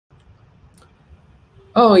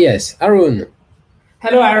Oh, yes, Arun.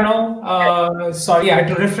 Hello, Arno. Sorry, I had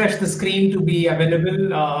to refresh the screen to be available.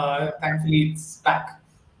 Thankfully, it's back.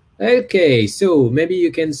 Okay, so maybe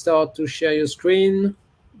you can start to share your screen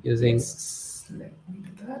using. Yes, let me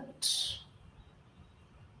do that.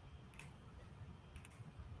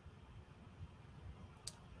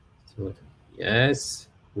 So, yes,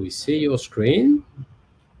 we see your screen.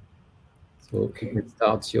 So you Okay. can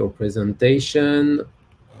start your presentation.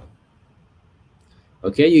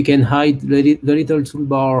 Okay, you can hide the little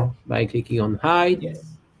toolbar by clicking on hide. Yes.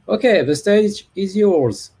 Okay, the stage is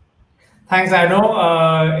yours. Thanks,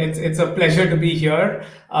 Arno. It's a pleasure to be here.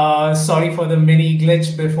 Sorry for the mini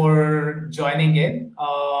glitch before joining in.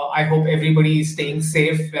 I hope everybody is staying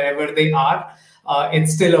safe wherever they are.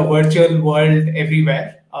 It's still a virtual world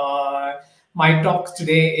everywhere. My talk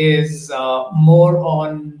today is more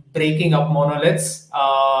on breaking up monoliths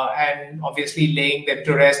and obviously laying them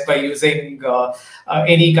to rest by using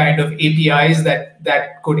any kind of APIs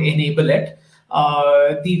that could enable it.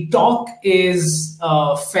 The talk is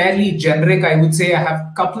fairly generic, I would say. I have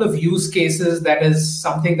a couple of use cases that is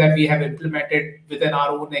something that we have implemented within our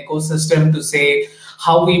own ecosystem to say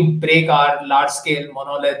how we break our large scale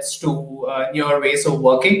monoliths to newer ways of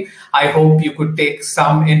working. I hope you could take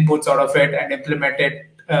some inputs out of it and implement it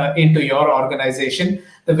into your organization.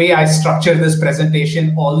 The way I structure this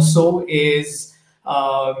presentation also is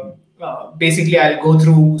basically I'll go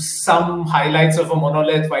through some highlights of a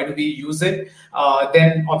monolith. Why do we use it?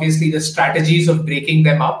 Then obviously the strategies of breaking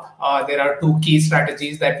them up. There are two key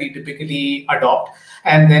strategies that we typically adopt.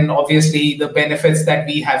 And then obviously the benefits that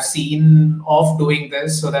we have seen of doing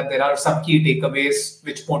this, so that there are some key takeaways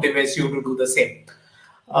which motivates you to do the same.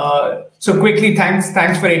 So quickly, thanks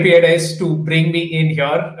for Apidays to bring me in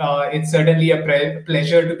here. It's certainly a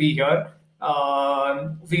pleasure to be here.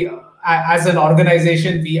 As an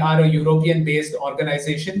organization, we are a European-based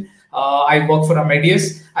organization. I work for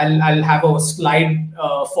Amadeus. I'll have a slide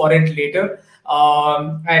for it later.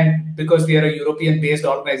 And because we are a European-based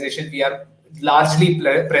organization, we are largely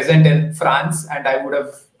present in France, and I would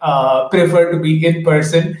have preferred to be in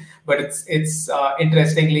person, but it's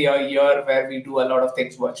interestingly a year where we do a lot of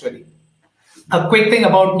things virtually. A quick thing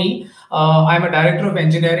about me, I'm a director of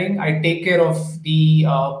engineering. I take care of the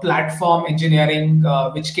platform engineering,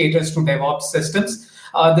 which caters to DevOps systems.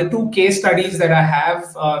 The two case studies that I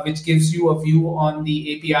have, which gives you a view on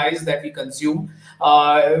the APIs that we consume,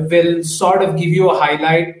 will sort of give you a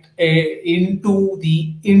highlight into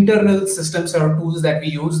the internal systems or tools that we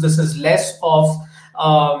use. This is less of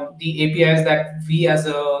the APIs that we as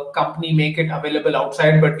a company make it available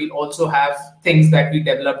outside, but we also have things that we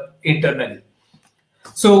develop internally.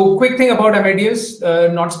 So, quick thing about Amadeus,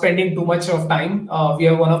 not spending too much of time. We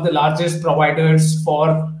are one of the largest providers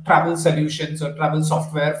for travel solutions or travel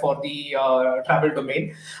software for the travel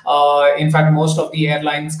domain. In fact, most of the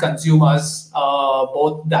airlines consume us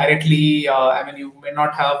both directly. I mean, you may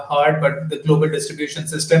not have heard, but the global distribution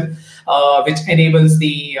system, which enables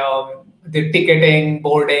the ticketing,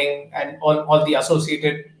 boarding, and all the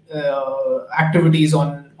associated activities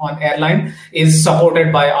on airline is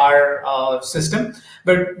supported by our system.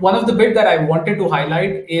 But one of the bit that I wanted to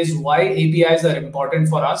highlight is why APIs are important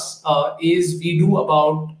for us is we do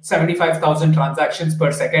about 75,000 transactions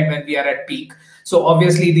per second when we are at peak. So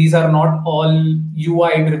obviously these are not all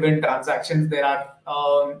UI driven transactions. There are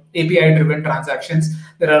API driven transactions.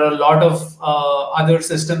 There are a lot of other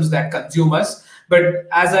systems that consume us. But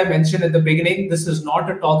as I mentioned at the beginning, this is not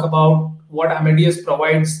a talk about what Amadeus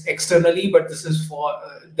provides externally, but this is for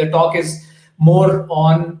the talk is more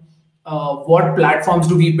on what platforms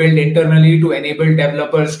do we build internally to enable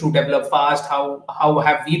developers to develop fast? How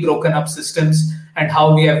have we broken up systems, and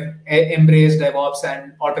how we have embraced DevOps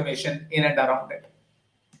and automation in and around it.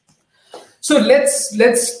 So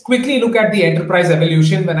let's quickly look at the enterprise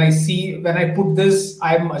evolution. When I put this,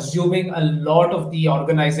 I'm assuming a lot of the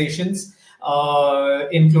organizations,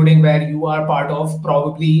 including where you are part of,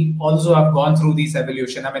 probably also have gone through this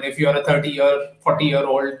evolution. I mean, if you're a 30-year,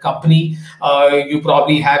 40-year-old company, you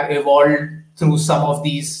probably have evolved through some of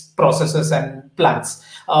these processes and plans.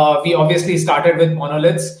 We obviously started with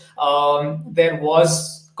monoliths. There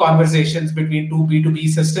was conversations between two B2B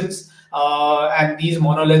systems. And these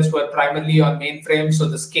monoliths were primarily on mainframes, so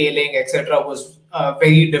the scaling, etc., was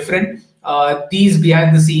very different. These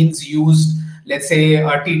behind the scenes used, let's say, a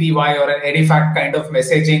TTY or an Edifact kind of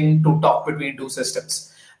messaging to talk between two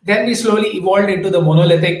systems. Then we slowly evolved into the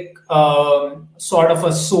monolithic sort of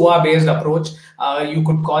a SOA-based approach. You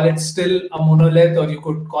could call it still a monolith, or you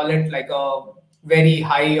could call it like a very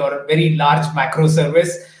high or very large macro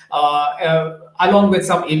service. along with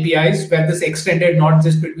some APIs, where this extended not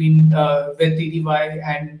just between with TDY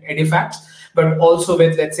and Edifact, but also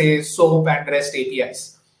with, let's say, SOAP and REST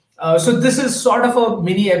APIs. So this is sort of a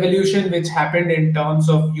mini evolution which happened in terms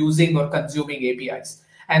of using or consuming APIs.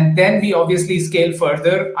 And then we obviously scale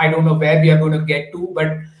further. I don't know where we are going to get to,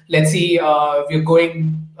 but let's see, we're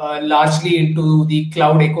going largely into the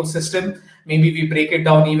cloud ecosystem. Maybe we break it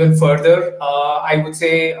down even further. I would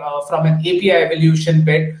say from an API evolution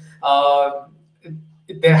bit,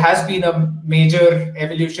 there has been a major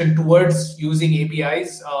evolution towards using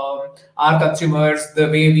APIs. Our consumers, the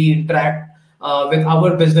way we interact with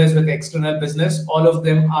our business, with external business, all of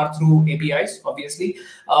them are through APIs, obviously.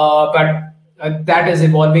 But that is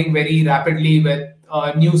evolving very rapidly with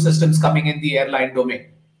new systems coming in the airline domain.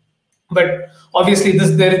 But obviously,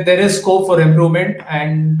 there is scope for improvement,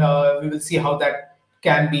 and we will see how that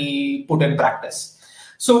can be put in practice.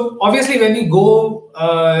 So obviously, when you go,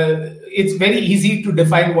 it's very easy to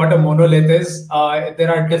define what a monolith is.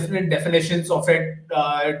 There are different definitions of it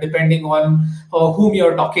depending on whom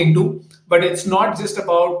you're talking to. But it's not just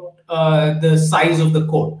about the size of the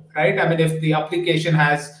code, right? I mean, if the application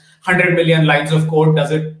has 100 million lines of code,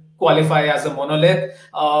 does it qualify as a monolith?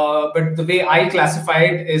 But the way I classify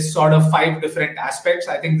it is sort of 5 different aspects.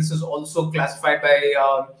 I think this is also classified by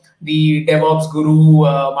the DevOps guru,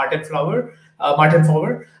 Martin Fowler.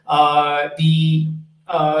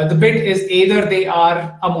 The bit is either they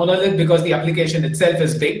are a monolith because the application itself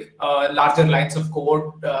is big, larger lines of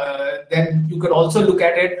code. Then you could also look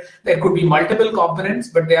at it. There could be multiple components,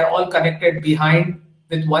 but they are all connected behind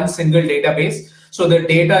with one single database. So the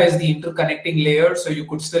data is the interconnecting layer. So you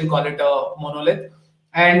could still call it a monolith.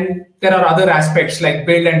 And there are other aspects like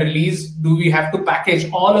build and release. Do we have to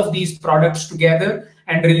package all of these products together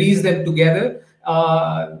and release them together?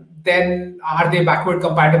 Then are they backward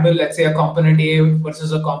compatible? Let's say a component A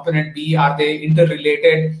versus a component B, are they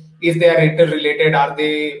interrelated? If they are interrelated, are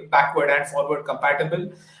they backward and forward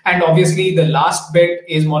compatible? And obviously the last bit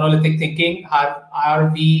is monolithic thinking.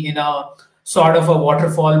 Are we in a sort of a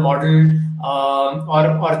waterfall model,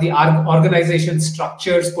 or the organization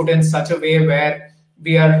structures put in such a way where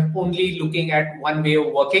we are only looking at one way of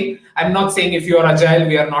working? I'm not saying if you're agile,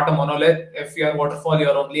 we are not a monolith. If you're waterfall,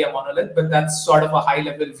 you're only a monolith, but that's sort of a high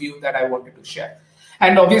level view that I wanted to share.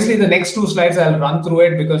 And obviously the next 2 slides, I'll run through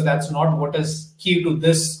it because that's not what is key to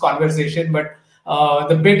this conversation. But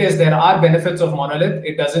the bit is there are benefits of monolith.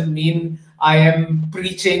 It doesn't mean I am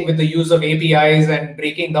preaching with the use of APIs and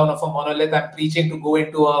breaking down of a monolith. I'm preaching to go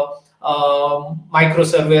into a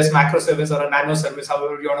microservice, macro service, or a nano service,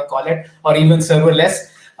 however you want to call it, or even serverless.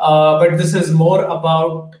 But this is more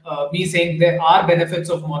about me saying there are benefits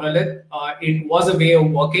of monolith. It was a way of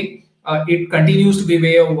working. It continues to be a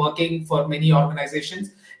way of working for many organizations.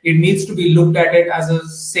 It needs to be looked at it as a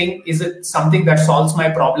thing. Is it something that solves my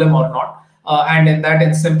problem or not? And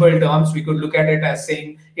in simple terms, we could look at it as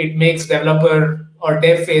saying it makes developer or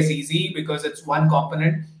dev phase easy because it's one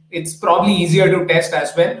component. It's probably easier to test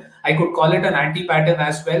as well. I could call it an anti-pattern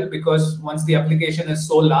as well, because once the application is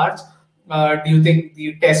so large, do you think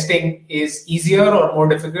the testing is easier or more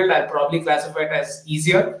difficult? I'll probably classify it as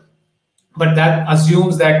easier, but that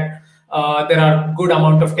assumes that there are good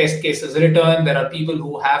amount of test cases written. There are people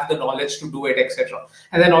who have the knowledge to do it, etc.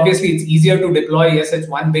 And then obviously it's easier to deploy. Yes, it's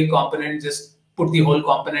one big component. Just put the whole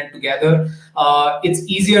component together. It's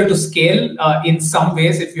easier to scale in some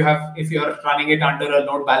ways if you're running it under a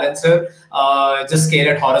load balancer. Just scale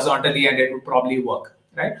it horizontally and it will probably work,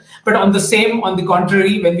 right? But on the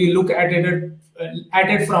contrary, when we look at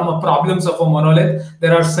it from a problems of a monolith,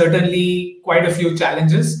 there are certainly quite a few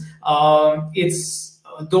challenges.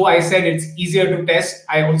 Though I said it's easier to test,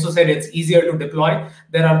 I also said it's easier to deploy.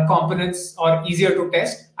 There are components are easier to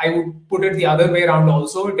test. I would put it the other way around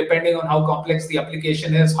also, depending on how complex the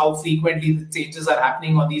application is, how frequently the changes are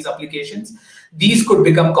happening on these applications. These could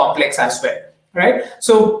become complex as well, right?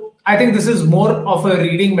 So I think this is more of a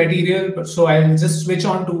reading material. So I'll just switch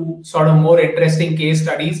on to sort of more interesting case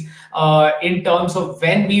studies in terms of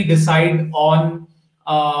when we decide on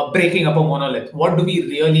breaking up a monolith. What do we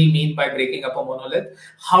really mean by breaking up a monolith?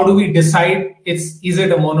 How do we decide is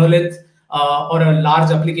it a monolith or a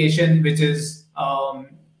large application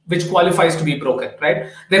which qualifies to be broken, right?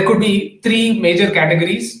 There could be 3 major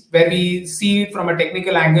categories where we see it from a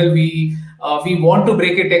technical angle. We want to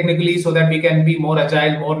break it technically so that we can be more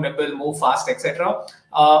agile, more nimble, move fast, etc.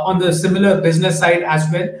 On the similar business side as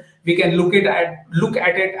well, we can look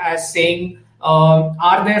at it as saying,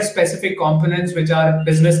 are there specific components which are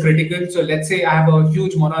business critical? So let's say I have a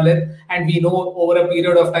huge monolith and we know over a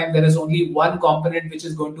period of time there is only one component which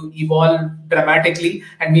is going to evolve dramatically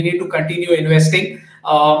and we need to continue investing,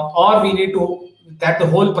 or we need to that the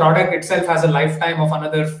whole product itself has a lifetime of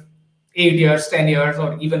another 8 years, 10 years,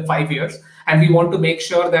 or even 5 years. And we want to make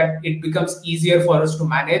sure that it becomes easier for us to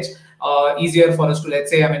manage, easier for us to,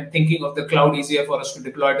 let's say, thinking of the cloud, easier for us to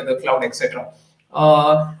deploy to the cloud, etc.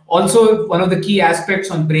 Also, one of the key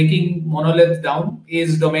aspects on breaking monoliths down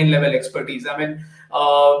is domain level expertise.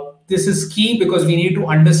 This is key because we need to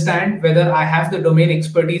understand whether I have the domain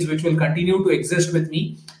expertise which will continue to exist with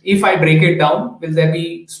me. If I break it down, will there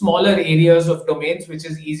be smaller areas of domains which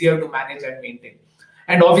is easier to manage and maintain?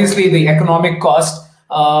 And obviously the economic cost,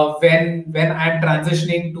 when I'm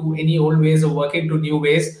transitioning to any old ways of working to new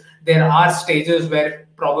ways, there are stages where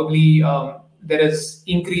probably there is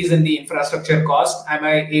increase in the infrastructure cost. Am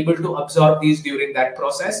I able to absorb these during that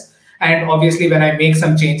process? And obviously when I make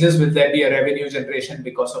some changes, will there be a revenue generation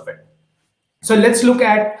because of it? So let's look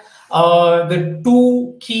at the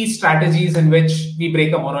two key strategies in which we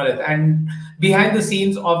break a monolith. And behind the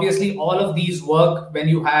scenes, obviously all of these work when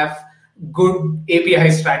you have good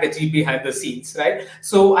API strategy behind the scenes, right?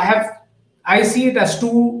 So I see it as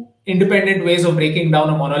two independent ways of breaking down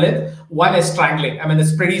a monolith. One is strangling.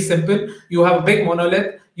 It's pretty simple. You have a big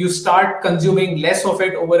monolith, you start consuming less of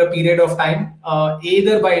it over a period of time,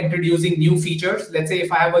 either by introducing new features. Let's say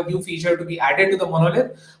if I have a new feature to be added to the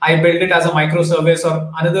monolith, I build it as a microservice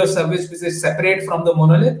or another service which is separate from the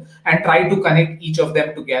monolith and try to connect each of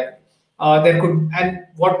them together. And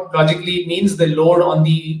what logically means the load on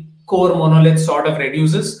the core monolith sort of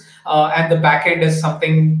reduces, and the backend is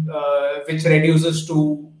something which reduces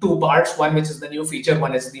to two parts, one which is the new feature,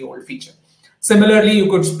 one is the old feature. Similarly, you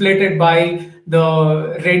could split it by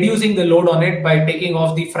reducing the load on it by taking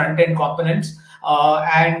off the front-end components,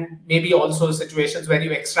 and maybe also situations where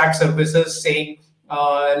you extract services saying,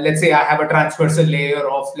 let's say I have a transversal layer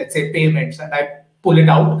of, let's say, payments, and I pull it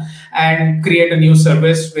out and create a new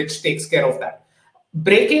service which takes care of that.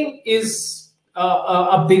 Breaking is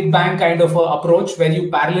a big bang kind of approach where you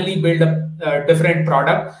parallelly build a different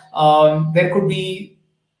product. There could be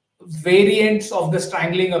variants of the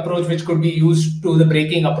strangling approach which could be used to the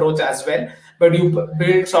breaking approach as well, but you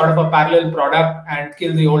build sort of a parallel product and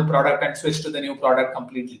kill the old product and switch to the new product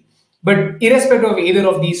completely. But irrespective of either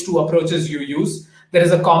of these two approaches you use, there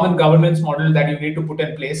is a common governance model that you need to put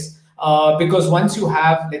in place. Because once you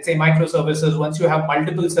have, let's say, microservices, once you have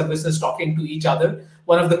multiple services talking to each other,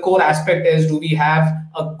 one of the core aspect is, do we have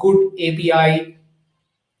a good API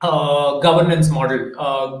governance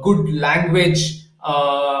model, good language,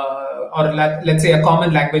 or let's say a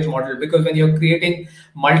common language model? Because when you're creating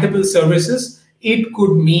multiple services, it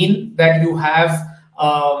could mean that you have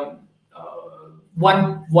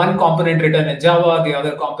one component written in Java, the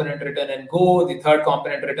other component written in Go, the third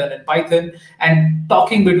component written in Python, and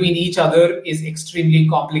talking between each other is extremely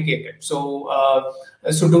complicated. So,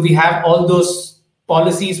 so do we have all those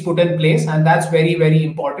policies put in place? And that's very, very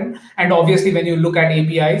important. And obviously, when you look at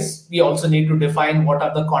APIs, we also need to define what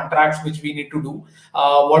are the contracts which we need to do,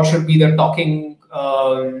 what should be the talking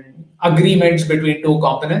agreements between two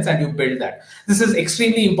components, and you build that. This is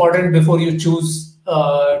extremely important before you choose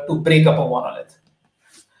to break up a monolith.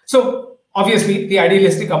 So obviously, the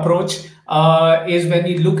idealistic approach is when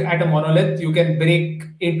we look at a monolith, you can break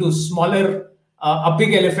into smaller, a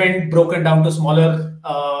big elephant broken down to smaller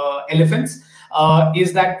elephants.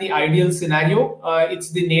 Is that the ideal scenario?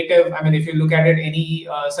 It's the native. If you look at it, any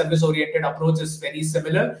service-oriented approach is very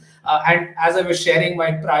similar. And as I was sharing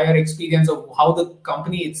my prior experience of how the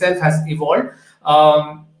company itself has evolved.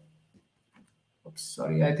 Oops,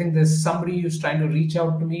 sorry, I think there's somebody who's trying to reach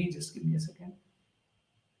out to me. Just give me a second.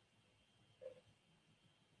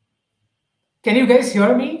 Can you guys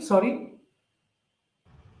hear me? Sorry.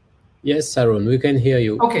 Yes, Arun, we can hear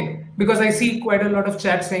you. Okay, because I see quite a lot of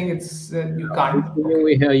chat saying it's you can't. Okay.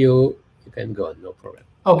 We hear you. You can go on, no problem.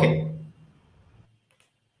 Okay.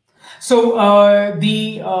 So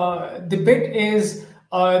the bit is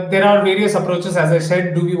there are various approaches. As I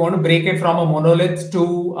said, do we want to break it from a monolith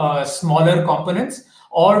to smaller components,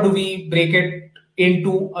 or do we break it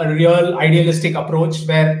into a real idealistic approach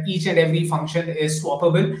where each and every function is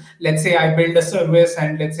swappable? Let's say I build a service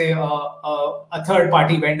and let's say a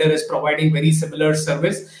third-party vendor is providing very similar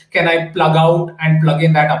service. Can I plug out and plug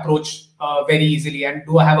in that approach very easily? And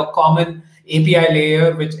do I have a common API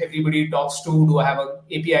layer which everybody talks to? Do I have an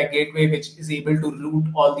API gateway which is able to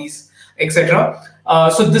route all these, etc.?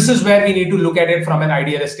 So this is where we need to look at it from an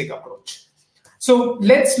idealistic approach. So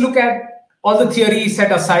let's look at all the theory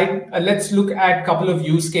set aside. Let's look at a couple of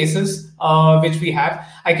use cases which we have.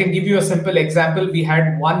 I can give you a simple example. We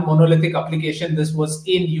had one monolithic application. This was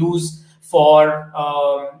in use for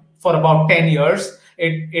about 10 years.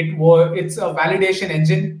 It's a validation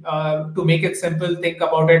engine. To make it simple, think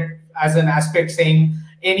about it as an aspect saying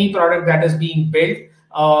any product that is being built,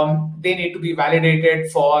 they need to be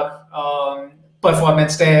validated for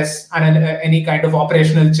performance tests and any kind of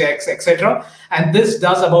operational checks, etc. And this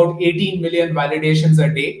does about 18 million validations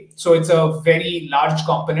a day. So it's a very large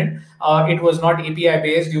component. It was not API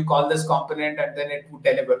based. You call this component and then it would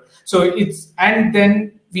deliver. So and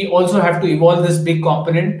then we also have to evolve this big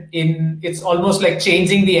component it's almost like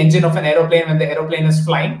changing the engine of an aeroplane when the aeroplane is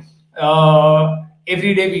flying.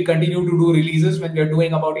 Every day we continue to do releases when we're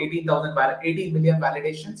doing about 18 million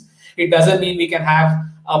validations. It doesn't mean we can have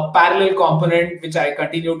a parallel component which I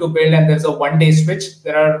continue to build and there's a one-day switch.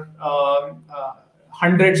 There are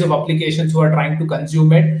hundreds of applications who are trying to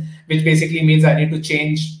consume it, which basically means I need to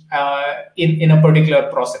change in a particular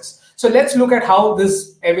process. So let's look at how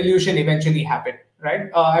this evolution eventually happened, right?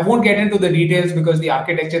 I won't get into the details because the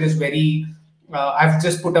architecture is very, I've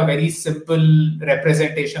just put a very simple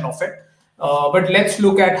representation of it. But let's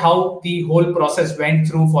look at how the whole process went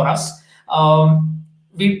through for us.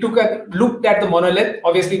 We looked at the monolith.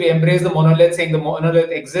 Obviously, we embraced the monolith, saying the monolith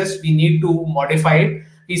exists. We need to modify it.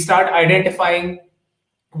 We start identifying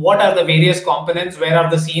what are the various components, where are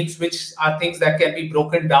the scenes, which are things that can be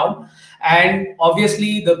broken down. And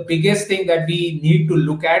obviously, the biggest thing that we need to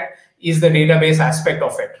look at is the database aspect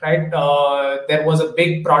of it, right? There was a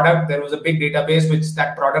big product, there was a big database which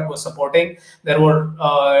that product was supporting. There were,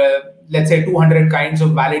 let's say, 200 kinds of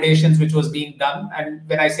validations which was being done. And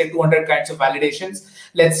when I say 200 kinds of validations,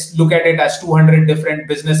 let's look at it as 200 different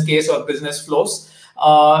business case or business flows.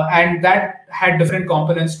 And that had different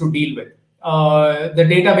components to deal with. The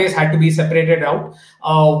database had to be separated out.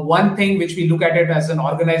 One thing which we look at it as an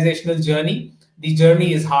organizational journey, the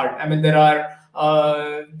journey is hard. I mean, there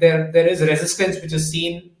is resistance which is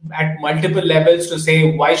seen at multiple levels to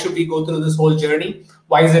say, why should we go through this whole journey?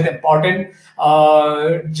 Why is it important?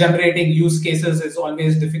 Generating use cases is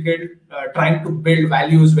always difficult. Trying to build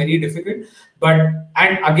value is very difficult.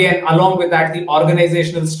 And again, along with that, the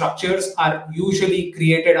organizational structures are usually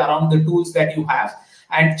created around the tools that you have.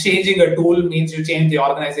 And changing a tool means you change the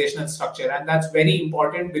organizational structure. And that's very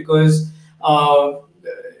important because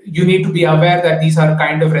you need to be aware that these are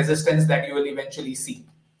kind of resistance that you will eventually see.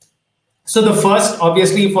 So the first,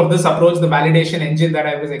 obviously, for this approach, the validation engine that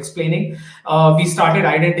I was explaining, we started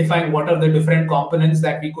identifying what are the different components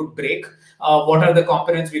that we could break, what are the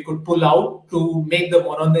components we could pull out to make the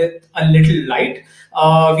monolith a little light.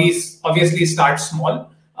 We obviously start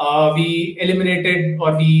small. We eliminated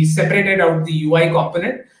or we separated out the UI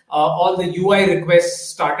component. All the UI requests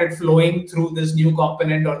started flowing through this new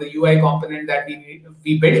component or the UI component that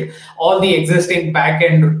we built. All the existing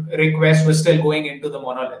backend requests were still going into the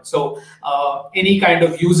monolith. So any kind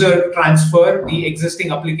of user transfer, the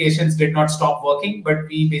existing applications did not stop working, but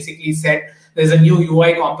we basically said there's a new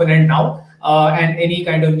UI component now, and any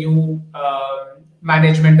kind of new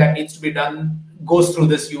management that needs to be done goes through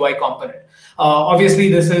this UI component.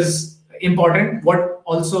 Obviously, this is important. What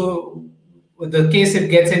also the case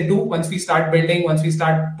it gets into once we start building, once we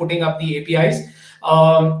start putting up the APIs,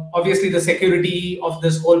 obviously the security of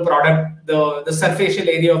this whole product, the surfacial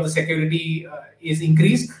area of the security is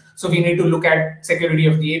increased. So we need to look at security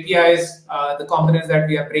of the APIs, the components that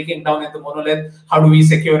we are breaking down in the monolith, how do we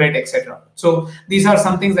secure it, etc. So these are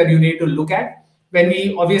some things that you need to look at. When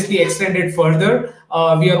we obviously extend it further,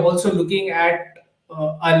 we are also looking at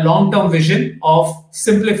a long-term vision of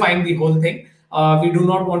simplifying the whole thing. We do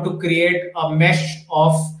not want to create a mesh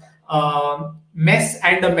of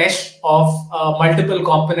multiple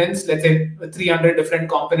components, let's say 300 different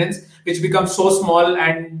components, which become so small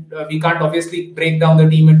and we can't obviously break down the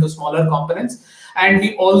team into smaller components. And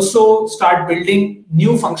we also start building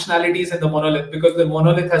new functionalities in the monolith because the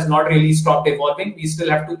monolith has not really stopped evolving. We still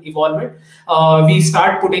have to evolve it. We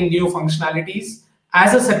start putting new functionalities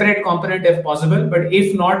as a separate component if possible, but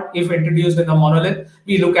if not, if introduced in the monolith,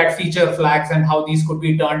 we look at feature flags and how these could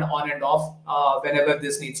be turned on and off whenever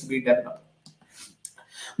this needs to be developed.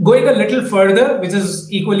 Going a little further, which is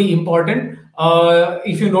equally important,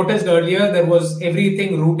 if you noticed earlier, there was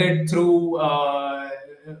everything routed through,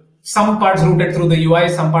 some parts routed through the UI,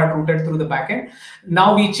 some part routed through the backend.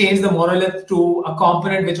 Now we change the monolith to a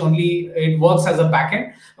component which only it works as a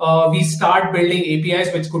backend. We start building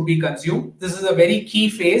APIs which could be consumed. This is a very key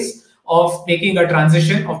phase of making a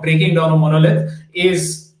transition, of breaking down a monolith,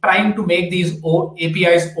 is trying to make these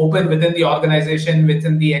APIs open within the organization,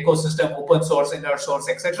 within the ecosystem, open source, inner source,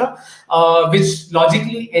 etc., which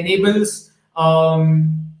logically enables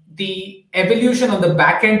the evolution on the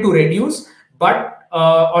backend to reduce, but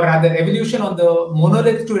or rather evolution on the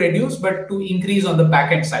monolith to reduce, but to increase on the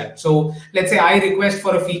backend side. So let's say I request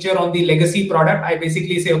for a feature on the legacy product. I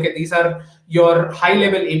basically say, okay, these are your high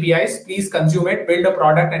level APIs, please consume it, build a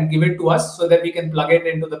product and give it to us so that we can plug it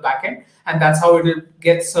into the backend. And that's how it will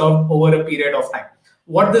get served over a period of time.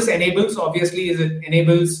 What this enables, obviously, is it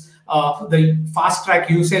enables the fast track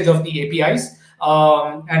usage of the APIs.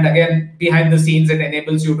 And again, behind the scenes, it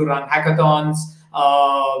enables you to run hackathons,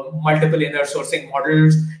 multiple inner sourcing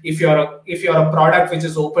models. If you're a product which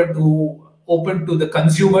is open to the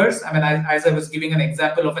consumers, I mean, as I was giving an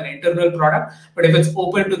example of an internal product, but if it's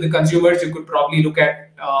open to the consumers, you could probably look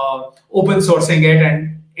at open sourcing it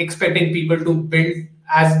and expecting people to build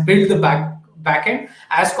the backend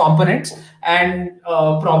as components, and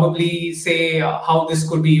probably say how this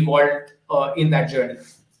could be evolved in that journey.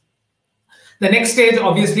 The next stage,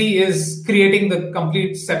 obviously, is creating the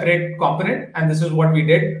complete separate component, and this is what we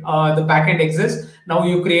did. The backend exists. Now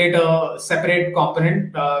you create a separate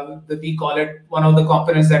component. We call it, one of the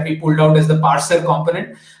components that we pulled out is the parser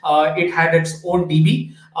component. It had its own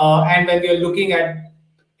DB, and when we are looking at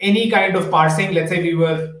any kind of parsing, let's say we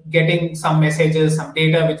were getting some messages, some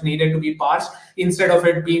data which needed to be parsed, instead of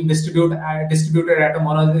it being distributed at a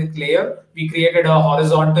monolithic layer, we created a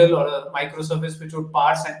horizontal or a microservice which would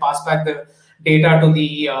parse and pass back the data to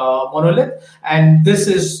the monolith. And this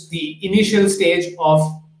is the initial stage of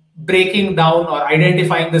breaking down or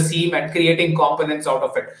identifying the seam and creating components out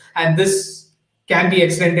of it. And this can be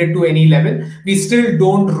extended to any level. We still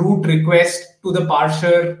don't route request to the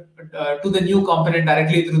parser, to the new component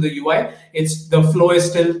directly through the UI. The flow is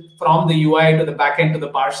still from the UI to the backend to the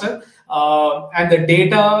parser. And the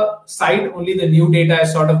data side, only the new data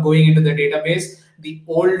is sort of going into the database. The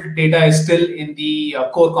old data is still in the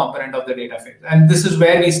core component of the database. And this is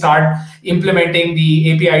where we start implementing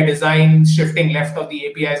the API design, shifting left of the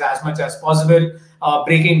APIs as much as possible,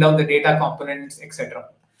 breaking down the data components, etc.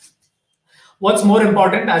 What's more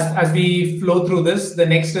important as we flow through this, the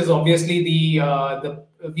next is obviously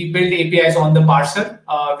we build APIs on the parser,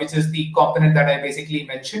 which is the component that I basically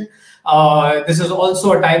mentioned. This is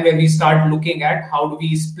also a time where we start looking at how do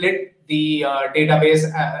we split the database,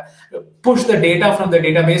 push the data from the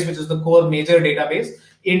database, which is the core major database,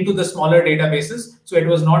 into the smaller databases. So it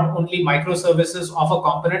was not only microservices of a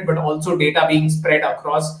component, but also data being spread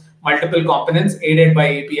across multiple components aided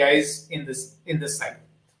by APIs in this side.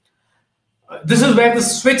 This is where the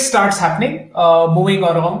switch starts happening, moving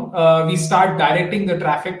around. We start directing the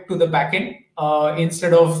traffic to the backend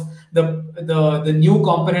instead of the new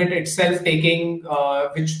component itself taking,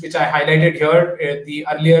 which I highlighted here. The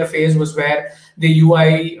earlier phase was where the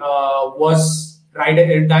UI was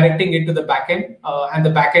directing it to the backend, and the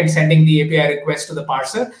backend sending the API request to the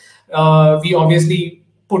parser. We obviously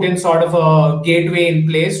put in sort of a gateway in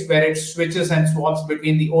place where it switches and swaps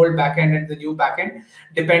between the old backend and the new backend,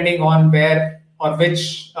 depending on where or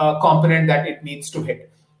which component that it needs to hit.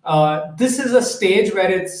 This is a stage where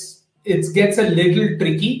it gets a little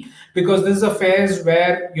tricky, because this is a phase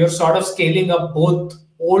where you're sort of scaling up both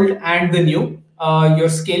old and the new. You're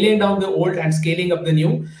scaling down the old and scaling up the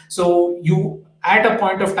new. So you, at a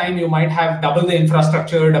point of time, you might have double the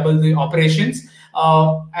infrastructure, double the operations,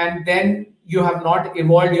 and then you have not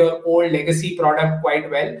evolved your old legacy product quite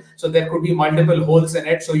well. So there could be multiple holes in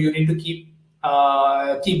it. So you need to keep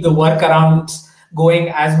the workarounds going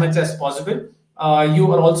as much as possible.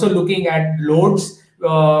 You are also looking at loads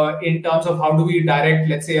in terms of how do we direct,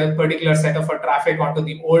 let's say, a particular set of traffic onto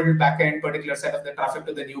the old backend, particular set of the traffic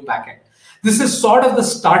to the new backend. This is sort of the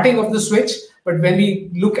starting of the switch. But when we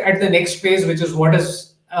look at the next phase, which is what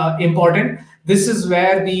is important, this is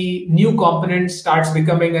where the new component starts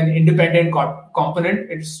becoming an independent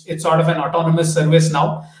component. It's sort of an autonomous service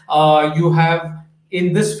now. You have,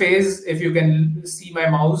 in this phase, if you can see my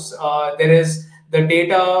mouse, there is the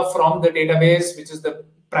data from the database, which is the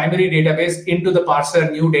primary database, into the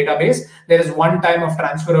parser new database. There is one time of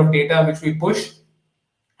transfer of data which we push.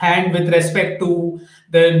 And with respect to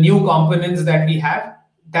the new components that we have,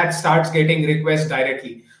 that starts getting requests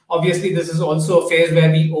directly. Obviously, this is also a phase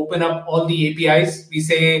where we open up all the APIs. We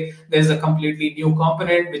say there's a completely new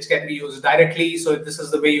component which can be used directly. So this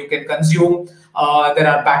is the way you can consume. There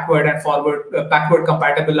are backward and backward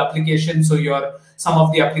compatible applications. So some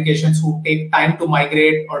of the applications who take time to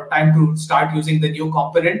migrate or time to start using the new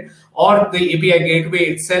component, or the API gateway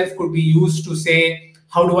itself could be used to say,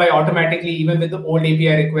 how do I automatically, even with the old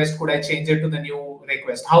API request, could I change it to the new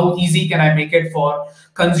request? How easy can I make it for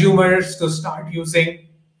consumers to start using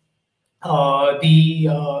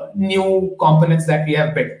the new components that we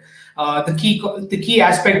have built? The key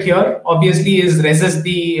aspect here, obviously, is resist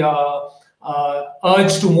the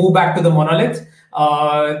urge to move back to the monolith.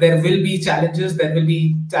 There will be challenges. There will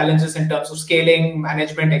be challenges in terms of scaling,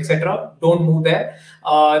 management, etc. Don't move there.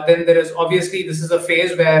 Then there is obviously, this is a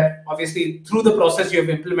phase where obviously through the process you have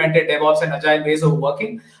implemented DevOps and agile ways of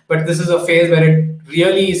working, but this is a phase where it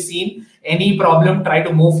really is seen. Any problem, try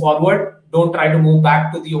to move forward. Don't try to move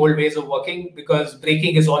back to the old ways of working, because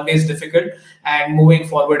breaking is always difficult and moving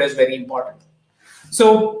forward is very important.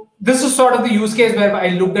 So this is sort of the use case where I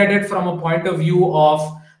looked at it from a point of view of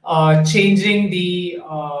changing the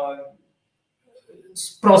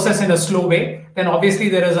process in a slow way. Then obviously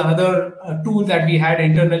there is another tool that we had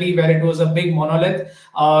internally where it was a big monolith.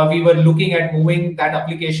 We were looking at moving that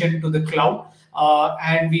application to the cloud.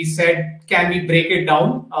 And we said, can we break it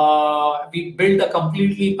down? We built a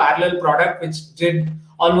completely parallel product which did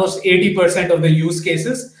almost 80% of the use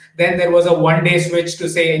cases. Then there was a one-day switch to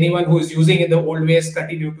say anyone who is using it the old ways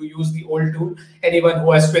continue to use the old tool. Anyone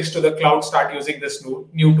who has switched to the cloud start using this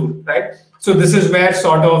new tool, right? So this is where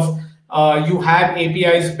sort of you have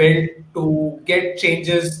APIs built to get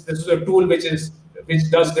changes. This is a tool which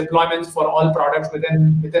does deployments for all products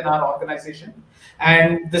within our organization.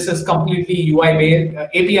 And this is completely UI based,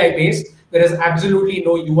 API based. There is absolutely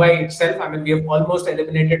no UI itself. I mean, we have almost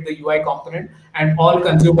eliminated the UI component, and all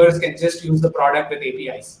consumers can just use the product with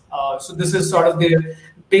APIs. So this is sort of the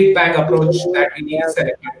big bang approach that we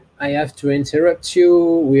selected. I have to interrupt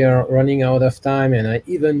you. We are running out of time, and I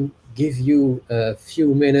even give you a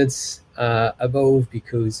few minutes above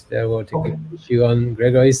because there were technical issue on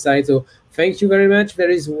Gregory's side. So thank you very much.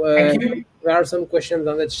 There are some questions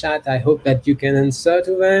on the chat. I hope that you can answer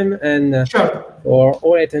to them. And sure. For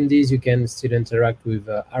all attendees, you can still interact with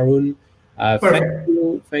Arun.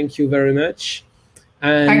 Thank you very much.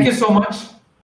 And thank you so much.